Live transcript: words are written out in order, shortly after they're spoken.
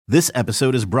This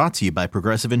episode is brought to you by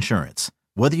Progressive Insurance.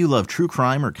 Whether you love true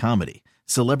crime or comedy,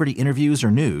 celebrity interviews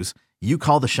or news, you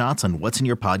call the shots on what's in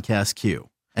your podcast queue.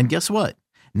 And guess what?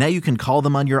 Now you can call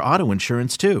them on your auto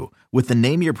insurance too with the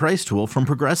Name Your Price tool from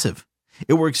Progressive.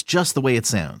 It works just the way it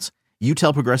sounds. You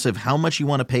tell Progressive how much you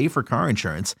want to pay for car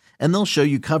insurance, and they'll show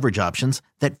you coverage options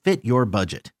that fit your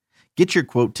budget. Get your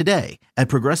quote today at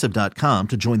Progressive.com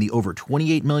to join the over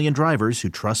 28 million drivers who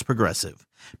trust Progressive.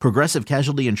 Progressive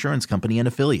Casualty Insurance Company and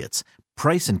Affiliates.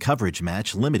 Price and coverage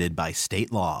match limited by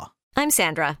state law. I'm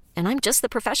Sandra, and I'm just the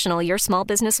professional your small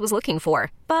business was looking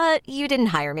for. But you didn't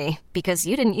hire me because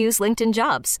you didn't use LinkedIn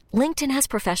Jobs. LinkedIn has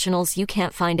professionals you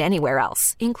can't find anywhere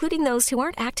else, including those who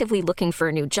aren't actively looking for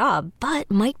a new job, but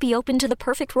might be open to the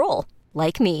perfect role,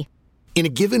 like me. In a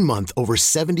given month, over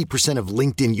 70% of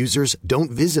LinkedIn users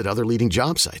don't visit other leading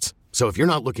job sites. So if you're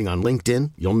not looking on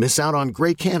LinkedIn, you'll miss out on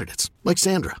great candidates like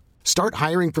Sandra. Start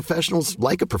hiring professionals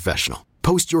like a professional.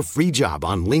 Post your free job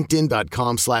on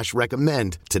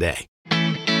linkedin.com/recommend today.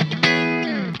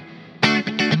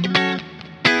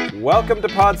 Welcome to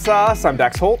Pod Sauce. I'm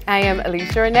Dax Holt. I am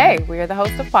Alicia Renee. We are the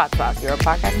hosts of Pod Sauce, your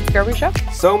podcast discovery show.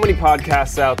 So many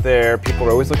podcasts out there. People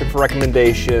are always looking for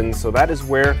recommendations. So that is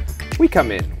where we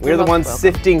come in. We're the ones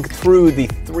sifting through the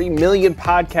 3 million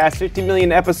podcasts, 50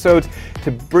 million episodes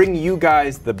to bring you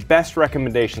guys the best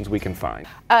recommendations we can find.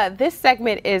 This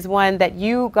segment is one that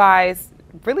you guys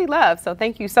really love, so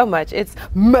thank you so much. It's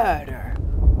Murder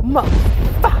Most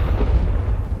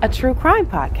Foul, a true crime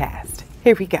podcast.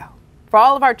 Here we go. For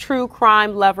all of our true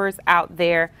crime lovers out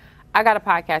there, I got a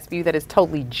podcast for you that is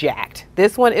totally jacked.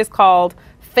 This one is called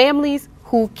Families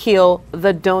Who Kill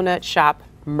the Donut Shop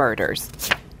Murders.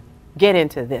 Get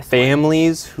into this.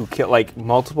 Families who kill, like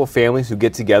multiple families who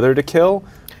get together to kill?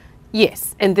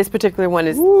 Yes, and this particular one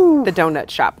is the Donut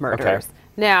Shop Murders. Okay.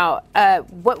 Now,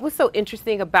 what was so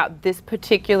interesting about this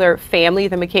particular family,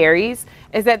 the McCarys,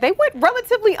 is that they went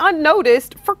relatively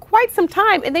unnoticed for quite some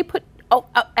time, and they put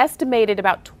estimated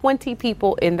about 20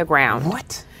 people in the ground.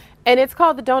 What? And it's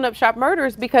called the Donut Shop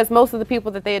Murders because most of the people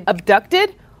that they had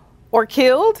abducted or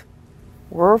killed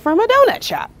were from a donut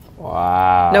shop.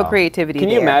 Wow. No creativity Can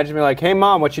you there. imagine me like, hey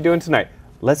mom, what you doing tonight?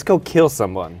 Let's go kill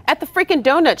someone. At the freaking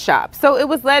donut shop. So it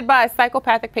was led by a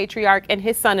psychopathic patriarch and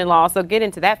his son-in-law. So get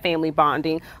into that family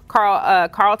bonding.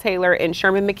 Carl Taylor and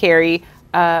Sherman McCary,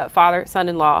 father,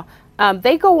 son-in-law.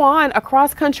 They go on a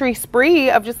cross-country spree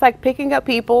of just like picking up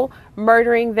people,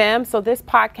 murdering them. So this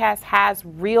podcast has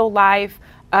real-life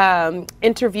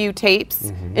interview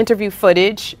tapes, interview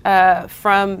footage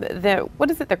from the,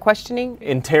 what is it, they're questioning?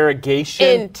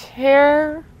 Interrogation.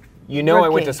 You know I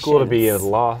went to school to be a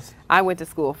law. I went to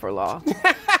school for law.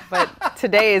 But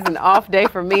today is an off day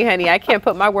for me, honey. I can't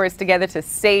put my words together to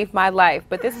save my life.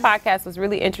 But this podcast was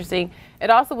really interesting. It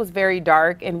also was very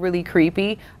dark and really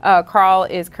creepy. Carl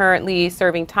is currently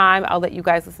serving time. I'll let you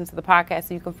guys listen to the podcast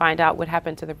so you can find out what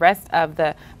happened to the rest of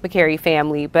the McCary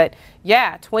family. But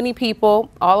yeah, 20 people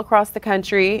all across the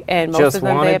country, and most just of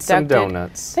them they abducted. some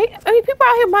donuts. People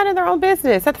out here minding their own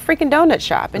business at the freaking donut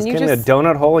shop. And Just you get in a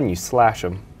donut hole and you slash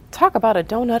them. Talk about a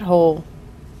donut hole.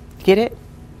 Get it?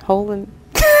 Hole in...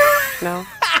 No?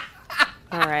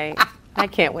 All right. I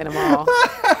can't win them all.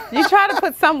 You try to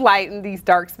put some light in these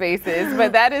dark spaces,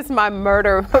 but that is my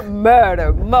murder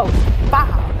most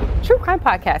foul true crime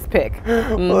podcast pick.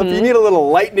 Well, if you need a little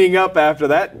lightening up after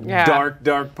that dark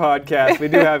podcast, we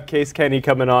do have Case Kenny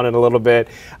coming on in a little bit.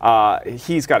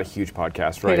 He's got a huge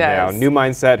podcast right now. New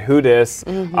Mindset, Who Dis.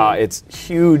 It's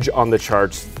huge on the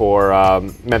charts for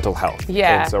mental health.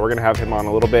 Yeah. And so we're going to have him on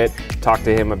a little bit, talk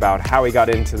to him about how he got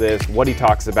into this, what he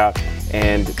talks about,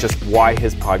 and just why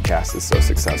his podcast is so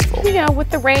successful. You know,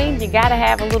 with the rain, you got to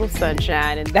have a little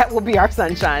sunshine, and that will be our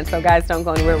sunshine. So guys, don't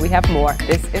go anywhere. We have more.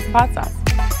 This is Pod Sauce.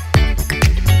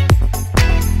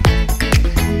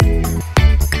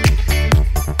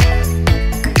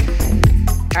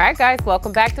 All right, guys,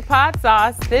 welcome back to Pod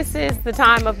Sauce. This is the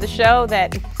time of the show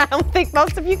that I don't think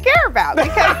most of you care about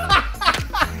because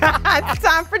it's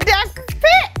time for Dax's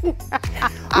pick.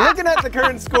 Looking at the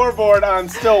current scoreboard, I'm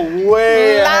still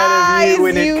way ahead of you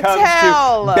when it comes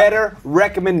to better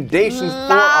recommendations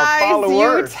for our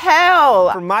followers. You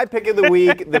tell. For my pick of the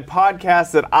week, the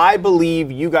podcast that I believe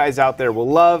you guys out there will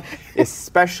love,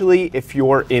 especially if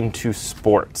you're into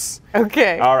sports.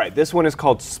 Okay. All right, this one is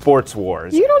called Sports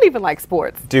Wars. You don't even like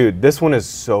sports. Dude, this one is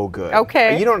so good.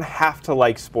 Okay. You don't have to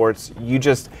like sports. You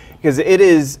just, because it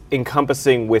is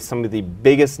encompassing with some of the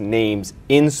biggest names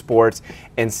in sports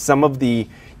and some of the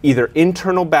either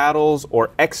internal battles or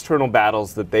external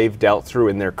battles that they've dealt through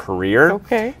in their career.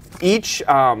 Okay. Each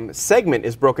segment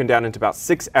is broken down into about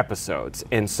 6 episodes.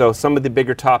 And so some of the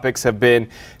bigger topics have been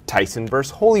Tyson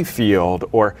versus Holyfield,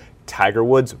 or Tiger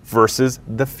Woods versus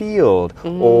the field,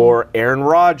 or Aaron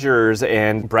Rodgers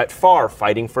and Brett Favre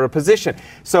fighting for a position.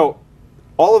 So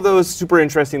all of those super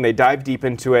interesting. They dive deep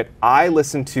into it. I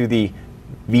listened to the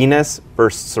Venus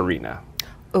versus Serena.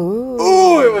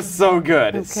 Ooh, it was so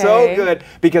good. Okay. So good,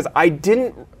 because I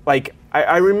didn't, like,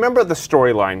 I remember the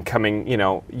storyline coming,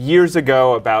 years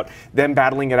ago about them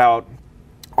battling it out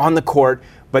on the court,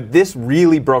 but this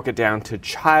really broke it down to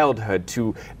childhood,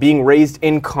 to being raised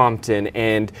in Compton,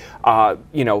 and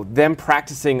them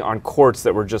practicing on courts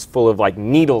that were just full of like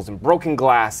needles and broken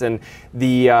glass, and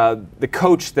the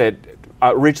coach that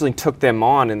originally took them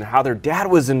on, and how their dad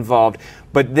was involved.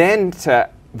 But then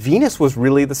Venus was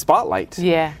really the spotlight.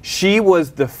 Yeah. She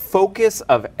was the focus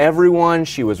of everyone.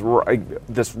 She was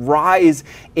this rise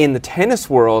in the tennis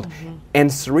world,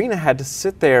 and Serena had to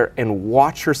sit there and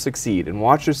watch her succeed.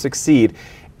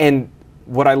 And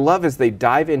what I love is they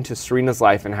dive into Serena's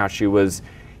life and how she was,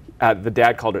 the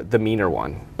dad called her the meaner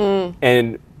one.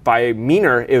 And by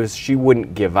meaner, it was she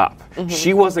wouldn't give up.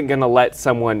 She wasn't going to let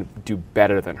someone do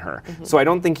better than her. So I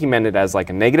don't think he meant it as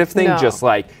like a negative thing, just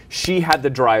like she had the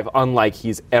drive unlike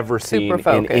he's ever seen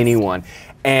in anyone.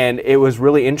 And it was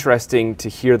really interesting to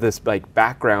hear this like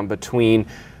background between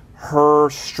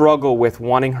her struggle with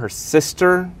wanting her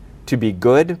sister to be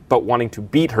good, but wanting to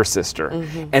beat her sister.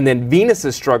 And then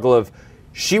Venus's struggle of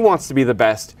she wants to be the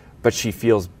best, but she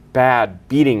feels bad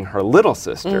beating her little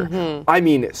sister. I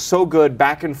mean, so good,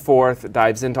 back and forth,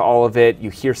 dives into all of it. You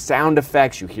hear sound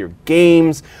effects, you hear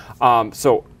games.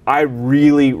 So I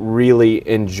really, really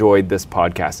enjoyed this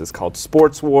podcast. It's called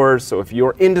Sports Wars. So if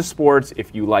you're into sports,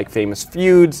 if you like Famous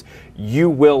Feuds, you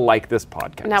will like this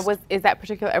podcast. Now, is that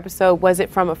particular episode, was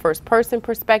it from a first-person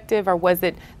perspective, or was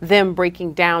it them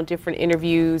breaking down different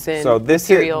interviews and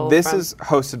material? This is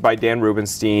hosted by Dan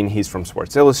Rubenstein. He's from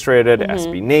Sports Illustrated,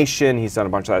 SB Nation. He's done a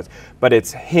bunch of that. But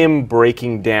it's him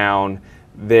breaking down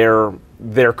their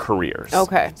careers.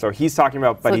 Okay. So he's talking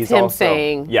about, but so he's him also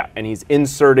saying, and he's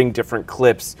inserting different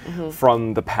clips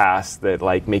from the past that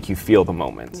like make you feel the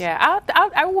moment. Yeah,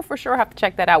 I will for sure have to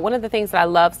check that out. One of the things that I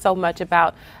love so much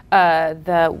about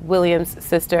the Williams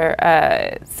sisters,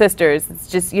 it's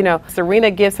just,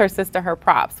 Serena gives her sister her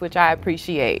props, which I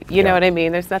appreciate. You know what I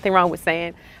mean? There's nothing wrong with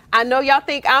saying, I know y'all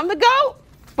think I'm the GOAT,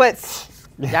 but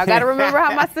y'all got to remember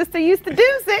how my sister used to do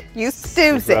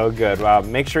it. So good. Well,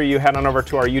 make sure you head on over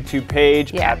to our YouTube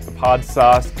page at The Pod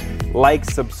Sauce. Like,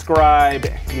 subscribe.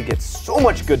 You get so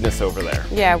much goodness over there.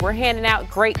 Yeah, we're handing out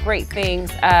great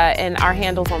things. And our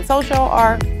handles on social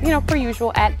are, per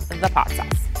usual, at The Pod Sauce.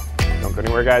 Don't go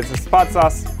anywhere, guys. It's The Pod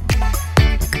Sauce.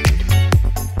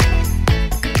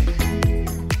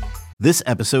 This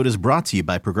episode is brought to you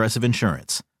by Progressive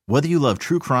Insurance. Whether you love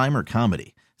true crime or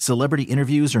comedy, celebrity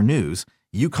interviews or news,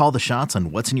 you call the shots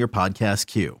on what's in your podcast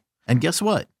queue. And guess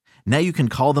what? Now you can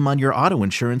call them on your auto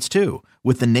insurance too,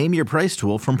 with the Name Your Price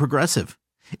tool from Progressive.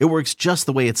 It works just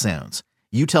the way it sounds.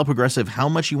 You tell Progressive how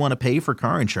much you want to pay for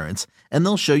car insurance, and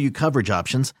they'll show you coverage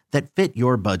options that fit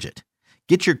your budget.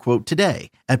 Get your quote today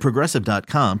at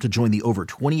Progressive.com to join the over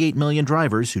 28 million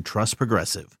drivers who trust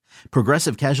Progressive.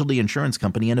 Progressive Casualty Insurance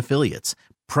Company and Affiliates.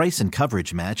 Price and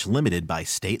coverage match limited by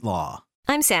state law.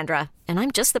 I'm Sandra, and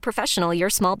I'm just the professional your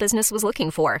small business was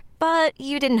looking for. But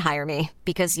you didn't hire me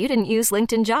because you didn't use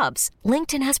LinkedIn Jobs.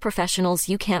 LinkedIn has professionals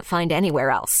you can't find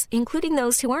anywhere else, including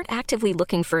those who aren't actively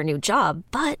looking for a new job,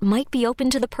 but might be open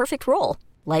to the perfect role,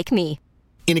 like me.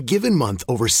 In a given month,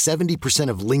 over 70%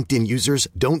 of LinkedIn users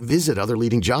don't visit other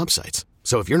leading job sites.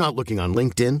 So if you're not looking on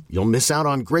LinkedIn, you'll miss out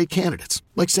on great candidates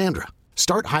like Sandra.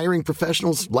 Start hiring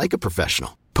professionals like a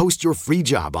professional. Post your free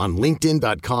job on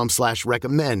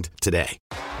linkedin.com/recommend today.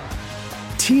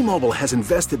 T-Mobile has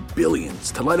invested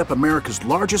billions to light up America's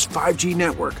largest 5G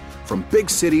network, from big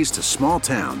cities to small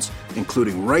towns,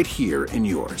 including right here in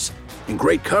yours. And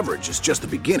great coverage is just the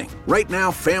beginning. Right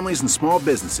now, families and small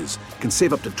businesses can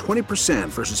save up to 20%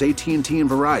 versus AT&T and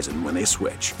Verizon when they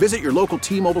switch. Visit your local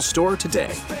T-Mobile store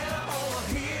today.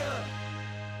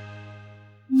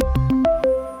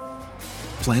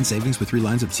 Plan savings with 3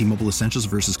 lines of T-Mobile Essentials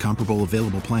versus comparable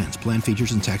available plans. Plan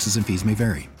features and taxes and fees may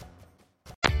vary.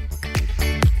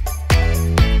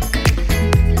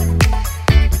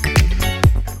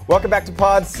 Welcome back to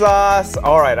Pod Sauce.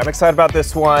 All right, I'm excited about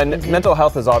this one. Mental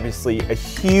health is obviously a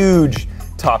huge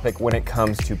topic when it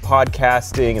comes to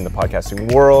podcasting and the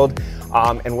podcasting world.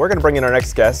 And we're going to bring in our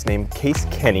next guest named Case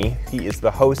Kenny. He is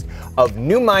the host of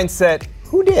New Mindset.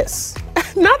 Who Dis?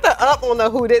 Not the up on the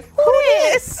who dis. Who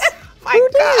dis? my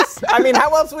gosh. I mean,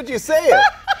 how else would you say it?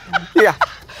 Yeah.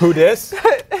 Who dis?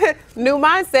 New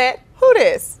mindset. Who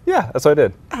dis? Yeah, that's what I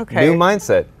did. Okay. New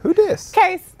mindset. Who dis?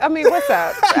 Case, I mean, what's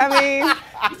up? I mean,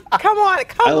 come on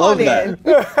I love in.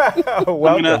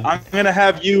 that. I'm gonna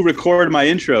have you record my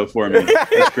intro for me.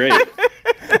 That's great.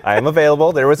 I am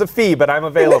available. There was a fee, but I'm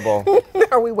available.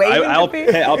 Are we waiting? I'll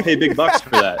pay big bucks for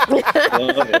that.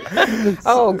 Love it.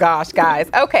 Oh gosh, guys.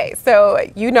 Okay, so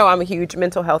I'm a huge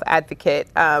mental health advocate.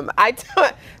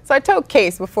 I told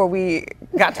Case before we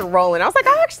got to rolling. I was like,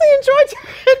 I actually enjoyed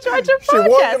your podcast. She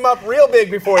warmed him up real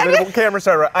big before the camera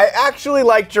started. I actually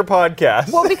liked your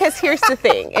podcast. Well, because here's the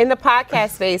thing. In the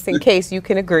podcast space, in Case you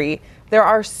can agree, there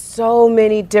are so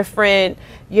many different,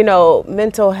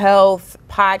 mental health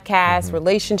podcasts,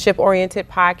 relationship-oriented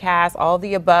podcasts, all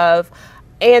the above.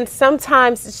 And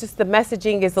sometimes it's just the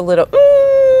messaging is a little,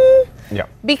 Yeah.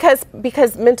 Because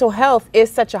mental health is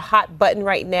such a hot button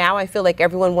right now. I feel like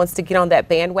everyone wants to get on that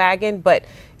bandwagon, but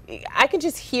I can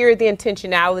just hear the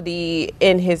intentionality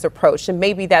in his approach, and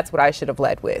maybe that's what I should have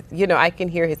led with. I can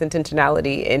hear his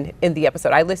intentionality in the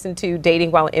episode. I listened to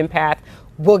Dating While an Empath.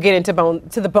 We'll get into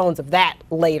the bones of that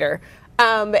later.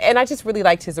 And I just really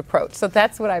liked his approach. So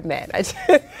that's what I meant.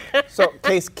 So,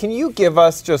 Case, can you give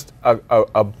us just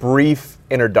a brief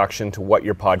introduction to what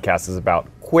your podcast is about?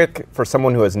 Quick, for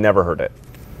someone who has never heard it.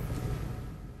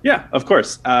 Yeah, of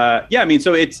course. So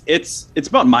it's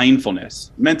about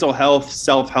mindfulness, mental health,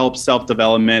 self-help,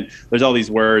 self-development. There's all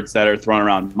these words that are thrown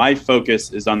around. My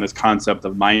focus is on this concept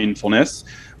of mindfulness,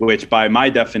 which by my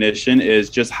definition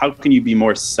is just how can you be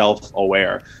more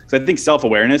self-aware? So I think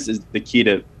self-awareness is the key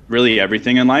to really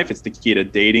everything in life. It's the key to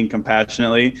dating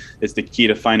compassionately. It's the key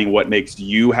to finding what makes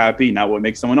you happy, not what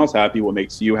makes someone else happy, what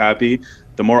makes you happy.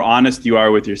 The more honest you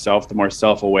are with yourself, the more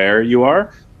self-aware you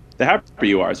are, the happier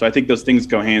you are. So I think those things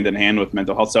go hand in hand with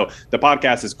mental health. So the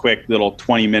podcast is quick, little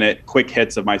 20-minute quick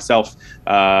hits of myself,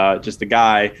 just a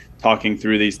guy talking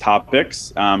through these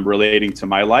topics relating to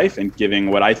my life and giving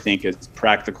what I think is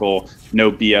practical,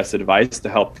 no BS advice to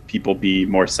help people be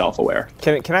more self-aware.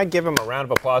 Can I give him a round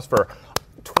of applause for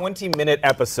 20-minute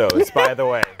episodes, by the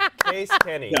way? Case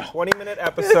Kenny, 20-minute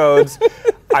episodes.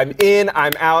 I'm in,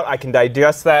 I'm out. I can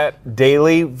digest that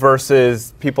daily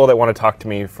versus people that want to talk to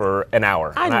me for an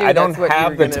hour. I don't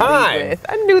have the time.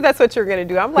 I knew that's what you were going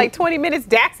to do. I'm like, 20 minutes,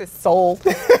 Dax is sold.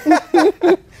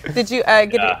 Did you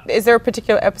is there a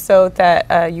particular episode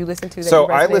that you listened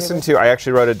to? I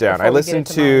actually wrote it down. I listened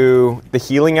to the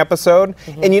healing episode.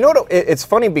 And you know what? It's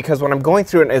funny because when I'm going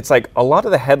through it, it's like a lot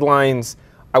of the headlines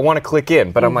I want to click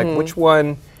in, but I'm like, which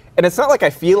one? And it's not like I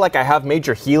feel like I have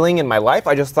major healing in my life.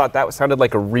 I just thought that sounded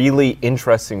like a really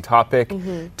interesting topic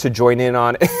to join in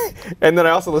on. And then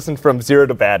I also listened from Zero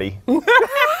to Batty. You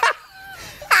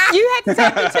had to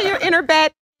tap into your inner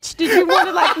bat. Did you want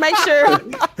to make sure?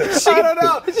 I don't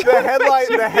know.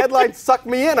 The headline sucked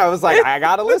me in. I was like, I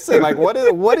gotta listen. Like,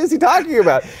 what is he talking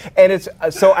about? And it's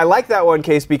so I like that one,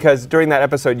 Case, because during that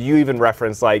episode you even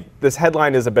referenced this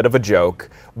headline is a bit of a joke,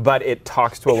 but it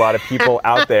talks to a lot of people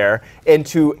out there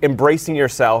into embracing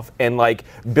yourself and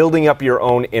building up your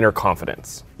own inner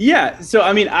confidence. Yeah. So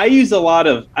I use a lot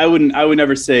of I would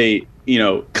never say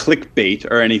clickbait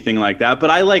or anything like that, but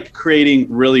I like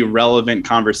creating really relevant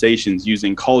conversations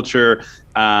using culture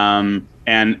and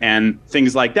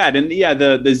things like that. And yeah,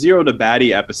 the Zero to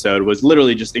Batty episode was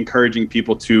literally just encouraging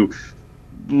people to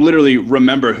literally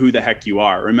remember who the heck you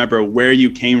are, remember where you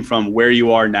came from, where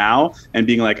you are now, and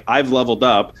being like, I've leveled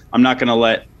up. I'm not going to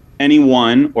let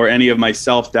anyone or any of my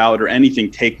self-doubt or anything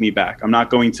take me back. I'm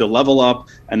not going to level up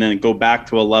and then go back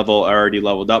to a level I already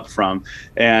leveled up from.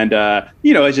 And,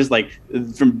 it's just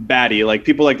from baddie,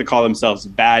 people like to call themselves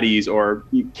baddies or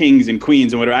kings and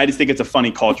queens and whatever. I just think it's a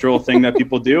funny cultural thing that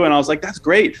people do. And I was like, that's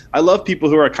great. I love people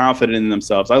who are confident in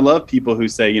themselves. I love people who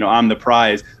say, I'm the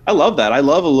prize. I love that. I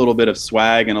love a little bit of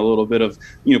swag and a little bit of,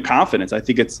 confidence. I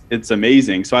think it's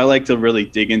amazing. So I like to really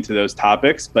dig into those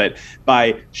topics, but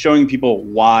by showing people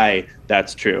why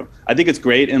that's true. I think it's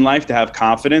great in life to have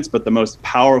confidence, but the most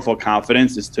powerful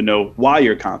confidence is to know why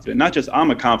you're confident. Not just I'm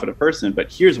a confident person,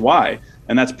 but here's why.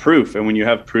 And that's proof. And when you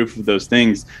have proof of those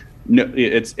things,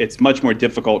 it's much more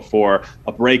difficult for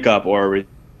a breakup or a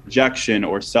rejection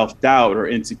or self-doubt or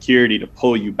insecurity to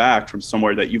pull you back from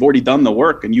somewhere that you've already done the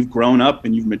work and you've grown up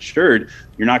and you've matured.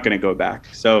 You're not going to go back.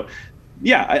 So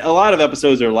yeah, a lot of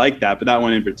episodes are like that, but that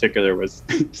one in particular was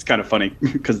just kind of funny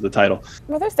because of the title.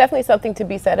 Well, there's definitely something to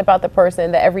be said about the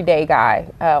person, the everyday guy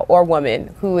or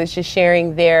woman who is just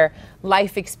sharing their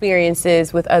life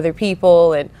experiences with other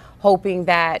people and hoping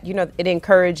that, it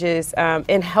encourages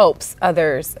and helps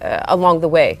others along the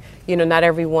way. Not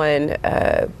everyone,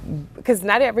 because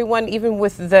not everyone, even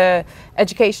with the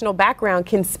educational background,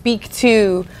 can speak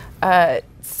to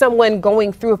someone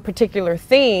going through a particular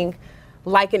thing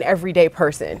like an everyday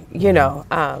person,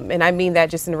 and I mean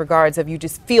that just in regards of you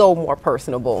just feel more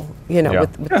personable,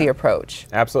 with the approach.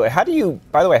 Absolutely. How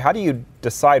do you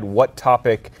decide what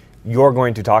topic you're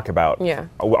going to talk about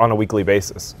on a weekly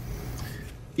basis?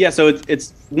 Yeah, so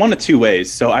it's one of two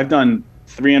ways. So I've done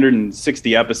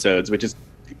 360 episodes, which is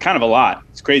kind of a lot.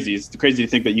 It's crazy. It's crazy to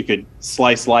think that you could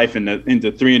slice life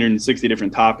into 360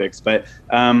 different topics. But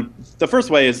the first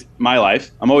way is my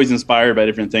life. I'm always inspired by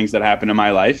different things that happen in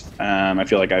my life. I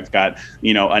feel like I've got,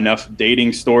 enough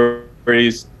dating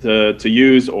stories to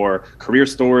use, or career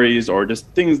stories, or just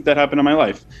things that happen in my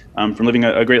life from living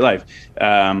a great life.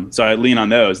 So I lean on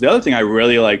those. The other thing I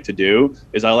really like to do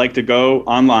is I like to go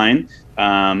online.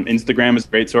 Instagram is a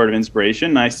great sort of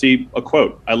inspiration. And I see a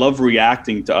quote. I love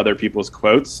reacting to other people's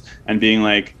quotes and being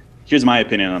like, here's my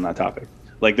opinion on that topic.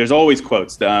 Like, there's always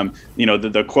quotes. The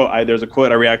quote, there's a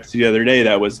quote I reacted to the other day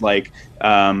that was like,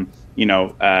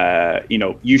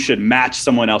 you should match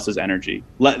someone else's energy.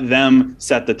 Let them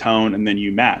set the tone and then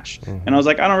you match. Mm-hmm. And I was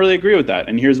like, I don't really agree with that.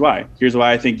 And here's why. Here's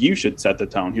why I think you should set the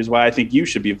tone. Here's why I think you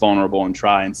should be vulnerable and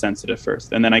try and sensitive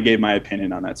first. And then I gave my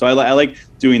opinion on that. So I like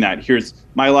doing that. Here's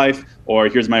my life, or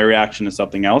here's my reaction to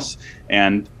something else.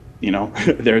 And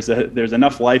there's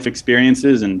enough life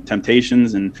experiences and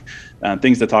temptations and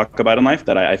things to talk about in life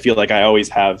that I feel like I always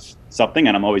have something,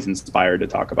 and I'm always inspired to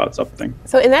talk about something.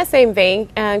 So in that same vein,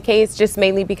 Case, just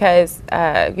mainly because,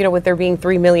 with there being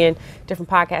 3 million different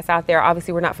podcasts out there,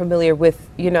 obviously we're not familiar with,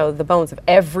 the bones of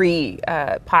every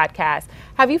podcast.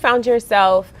 Have you found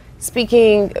yourself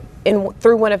speaking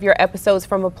through one of your episodes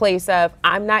from a place of,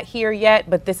 I'm not here yet,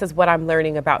 but this is what I'm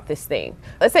learning about this thing?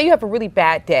 Let's say you have a really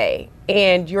bad day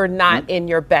and you're not in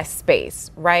your best space,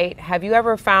 right? Have you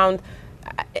ever found,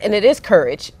 and it is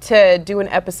courage, to do an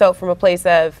episode from a place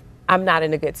of, I'm not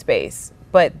in a good space,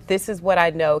 but this is what I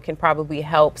know can probably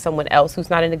help someone else who's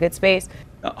not in a good space?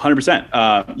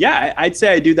 100%. Yeah, I'd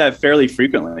say I do that fairly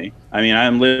frequently. I mean,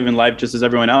 I'm living life just as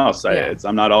everyone else.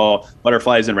 I'm not all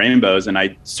butterflies and rainbows, and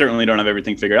I certainly don't have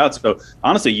everything figured out. So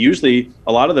honestly, usually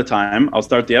a lot of the time I'll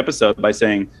start the episode by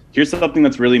saying, here's something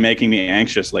that's really making me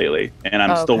anxious lately, and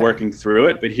I'm still working through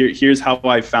it, but here's how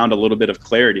I found a little bit of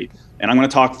clarity. And I'm going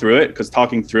to talk through it, because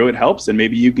talking through it helps, and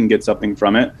maybe you can get something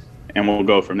from it, and we'll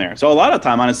go from there. So a lot of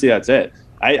time, honestly, that's it.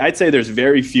 I'd say there's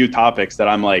very few topics that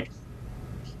I'm like,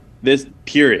 this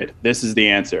is the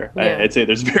answer. Yeah. I'd say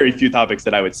there's very few topics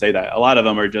that I would say that. A lot of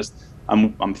them are just,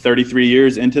 I'm 33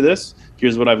 years into this.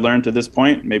 Here's what I've learned to this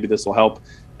point. Maybe this will help,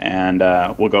 and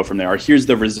we'll go from there. Or here's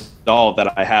the resolve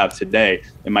that I have today.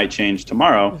 It might change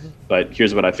tomorrow, but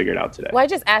here's what I figured out today. Well, I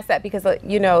just asked that because,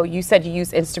 you said you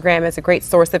use Instagram as a great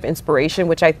source of inspiration,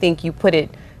 which I think you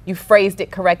phrased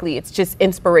it correctly. It's just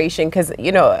inspiration, because,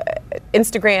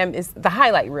 Instagram is the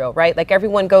highlight reel, right? Like,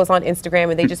 everyone goes on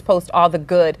Instagram and they just post all the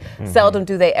good. Seldom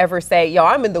do they ever say, yo,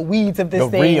 I'm in the weeds of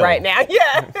this thing right now.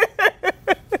 Yeah.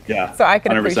 Yeah. So I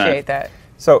can 100%. Appreciate that.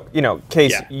 So,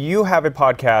 Case, you have a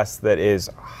podcast that is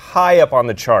high up on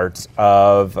the charts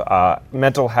of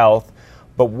mental health.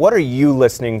 But what are you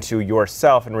listening to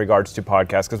yourself in regards to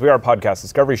podcasts? Because we are a podcast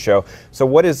discovery show. So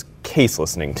what is Case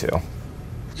listening to?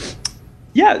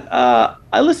 Yeah,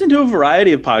 I listen to a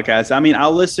variety of podcasts. I mean, I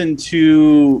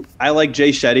like Jay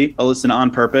Shetty. I'll listen to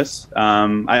On Purpose.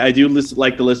 I do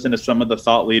like to listen to some of the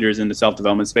thought leaders in the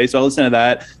self-development space. So I'll listen to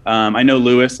that. I know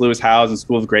Lewis Howes and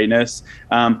School of Greatness.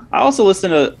 I also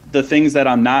listen to the things that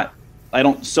I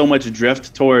don't so much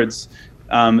drift towards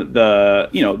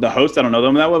the host. I don't know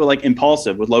them that way, but like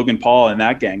Impulsive with Logan Paul and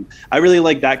that gang. I really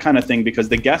like that kind of thing because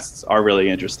the guests are really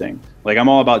interesting. Like, I'm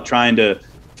all about trying to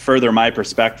further my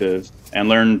perspective and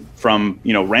learn from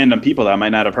random people that I might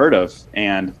not have heard of,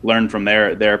 and learn from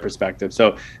their perspective.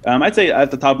 So I'd say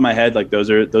at the top of my head, like those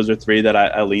are three that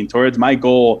I lean towards. My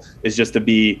goal is just to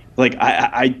be like,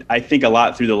 I think a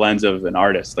lot through the lens of an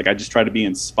artist. Like, I just try to be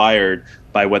inspired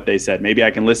by what they said. Maybe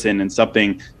I can listen and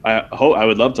something I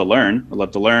would love to learn. I'd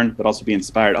love to learn, but also be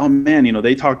inspired. Oh man,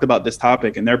 they talked about this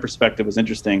topic and their perspective was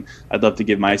interesting. I'd love to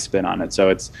give my spin on it. So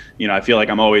it's, I feel like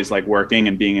I'm always like working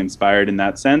and being inspired in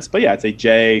that sense. But yeah, I'd say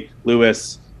Jay,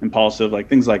 Lewis, Impulsive, like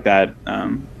things like that,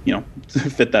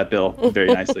 fit that bill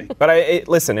very nicely. But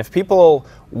listen, if people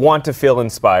want to feel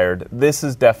inspired, this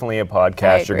is definitely a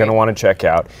podcast you're going to want to check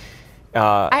out.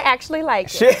 I actually like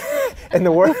it. In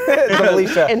the word of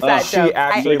Alicia, she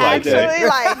actually likes it.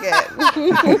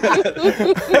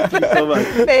 Thank you so much.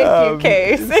 Thank you,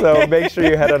 Case. So make sure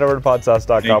you head on over to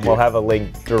podsauce.com. We'll have a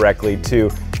link directly to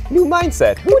New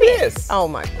Mindset. Who dis? Oh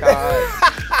my God.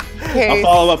 I'll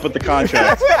follow up with the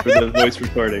contract for the voice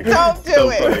recording. Don't do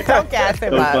it. Funny. Don't gas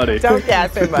him up. Funny. Don't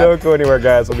gas him up. Don't go anywhere,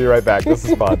 guys. We'll be right back. This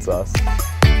is Pod Sauce.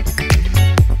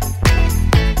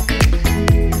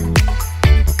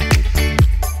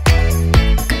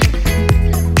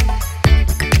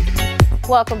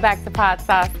 Welcome back to Pod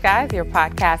Sauce, guys, your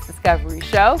podcast discovery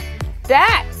show.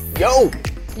 Dax. Yo.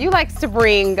 You likes to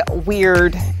bring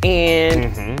weird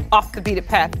and off the beaten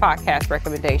path podcast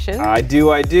recommendations. I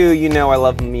do. You know, I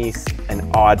love me an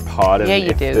odd pod. And yeah,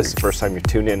 you do. If this is the first time you're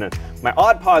tuned in, my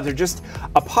odd pods are just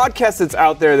a podcast that's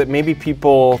out there that maybe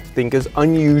people think is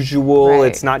unusual. Right.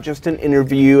 It's not just an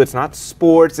interview. It's not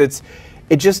sports.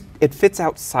 It fits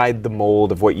outside the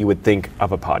mold of what you would think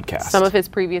of a podcast. Some of his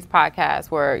previous podcasts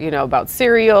were, about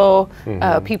cereal,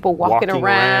 people walking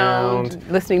around,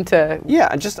 listening to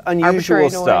just unusual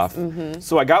stuff.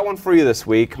 So I got one for you this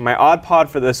week. My odd pod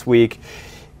for this week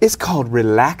is called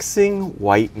Relaxing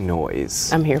White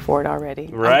Noise. I'm here for it already.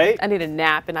 Right? I need a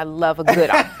nap, and I love a good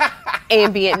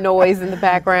ambient noise in the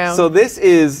background. So this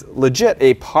is legit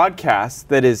a podcast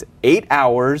that is 8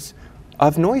 hours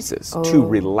of noises to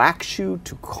relax you,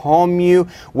 to calm you,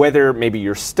 whether maybe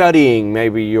you're studying,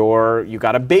 maybe you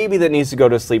got a baby that needs to go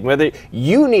to sleep, whether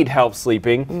you need help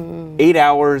sleeping, 8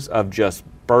 hours of just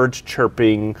birds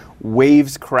chirping,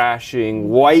 waves crashing,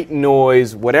 white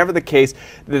noise, whatever the case,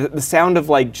 the sound of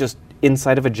like just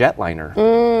inside of a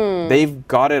jetliner. They've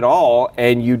got it all,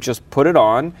 and you just put it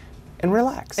on and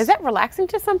relax. Is that relaxing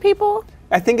to some people?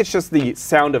 I think it's just the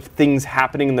sound of things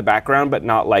happening in the background, but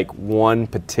not like one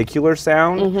particular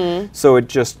sound. So it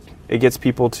gets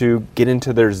people to get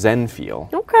into their Zen feel.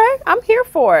 Okay, I'm here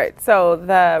for it. So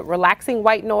the relaxing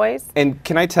white noise. And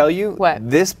can I tell you, what?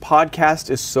 This podcast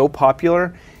is so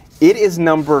popular, it is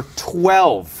number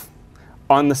 12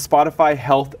 on the Spotify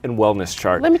health and wellness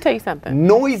chart. Let me tell you something.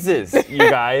 Noises, you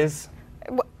guys.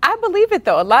 I believe it,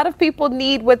 though. A lot of people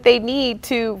need what they need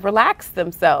to relax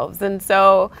themselves. And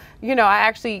so, I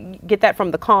actually get that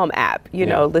from the Calm app,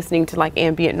 listening to like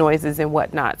ambient noises and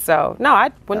whatnot. So, no,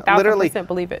 I 1,000%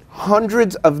 believe it.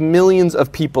 Hundreds of millions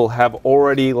of people have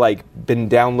already been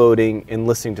downloading and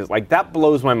listening to it. Like, that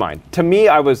blows my mind. To me,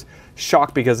 I was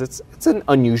shocked because it's an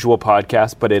unusual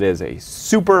podcast, but it is a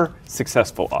super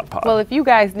successful odd pod. Well, if you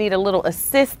guys need a little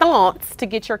assistance to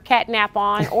get your cat nap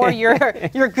on or your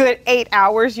good 8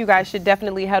 hours, you guys should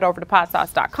definitely head over to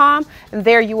podsauce.com, and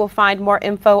there you will find more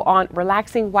info on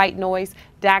relaxing white noise,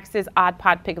 Dax's odd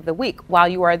pod pick of the week. While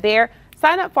you are there,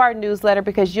 sign up for our newsletter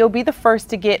because you'll be the first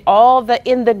to get all the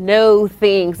in-the-know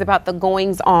things about the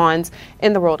goings-ons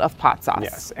in the world of Pod Sauce.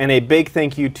 Yes, and a big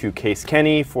thank you to Case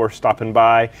Kenny for stopping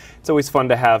by. It's always fun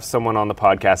to have someone on the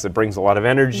podcast that brings a lot of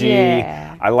energy.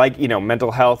 Yeah. I like,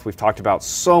 mental health. We've talked about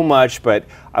so much, but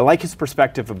I like his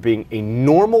perspective of being a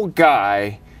normal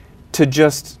guy to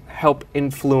just help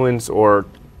influence or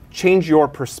change your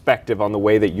perspective on the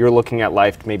way that you're looking at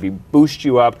life, to maybe boost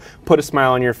you up, put a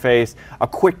smile on your face, a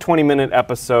quick 20-minute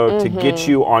episode to get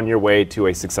you on your way to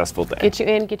a successful day. Get you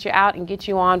in, get you out, and get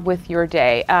you on with your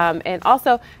day. And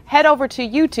also, head over to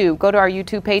YouTube. Go to our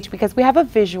YouTube page because we have a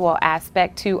visual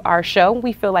aspect to our show.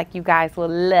 We feel like you guys will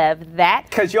love that.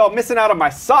 Because y'all missing out on my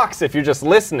socks if you're just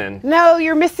listening. No,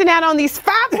 you're missing out on these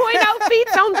 5.0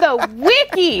 feats on the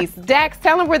wikis. Dax,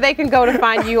 tell them where they can go to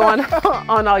find you on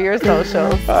all your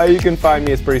socials. You can find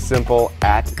me, it's pretty simple,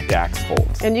 at Dax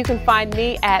Holt. And you can find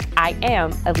me at I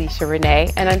am Alicia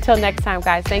Renee. And until next time,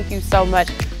 guys, thank you so much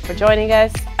for joining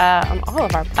us on all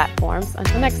of our platforms.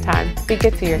 Until next time, be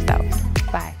good to yourselves.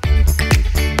 Bye.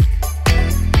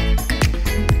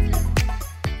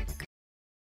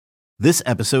 This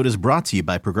episode is brought to you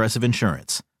by Progressive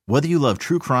Insurance. Whether you love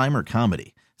true crime or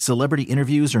comedy, celebrity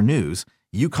interviews or news,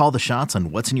 you call the shots on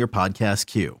what's in your podcast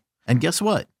queue. And guess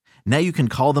what? Now you can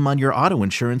call them on your auto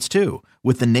insurance too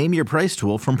with the Name Your Price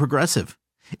tool from Progressive.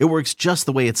 It works just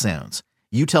the way it sounds.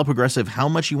 You tell Progressive how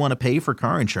much you want to pay for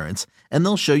car insurance, and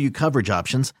they'll show you coverage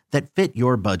options that fit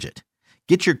your budget.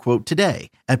 Get your quote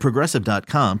today at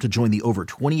Progressive.com to join the over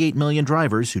 28 million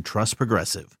drivers who trust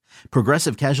Progressive.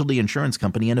 Progressive Casualty Insurance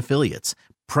Company and Affiliates.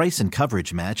 Price and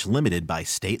coverage match limited by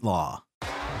state law.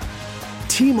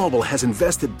 T-Mobile has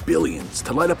invested billions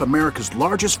to light up America's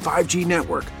largest 5G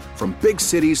network, from big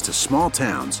cities to small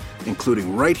towns,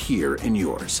 including right here in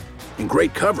yours. And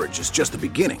great coverage is just the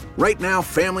beginning. Right now,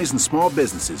 families and small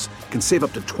businesses can save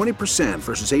up to 20%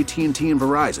 versus AT&T and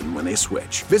Verizon when they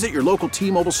switch. Visit your local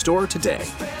T-Mobile store today.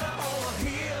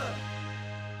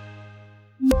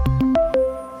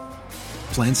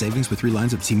 Plan savings with 3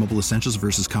 lines of T-Mobile Essentials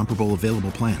versus comparable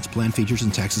available plans. Plan features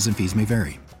and taxes and fees may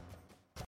vary.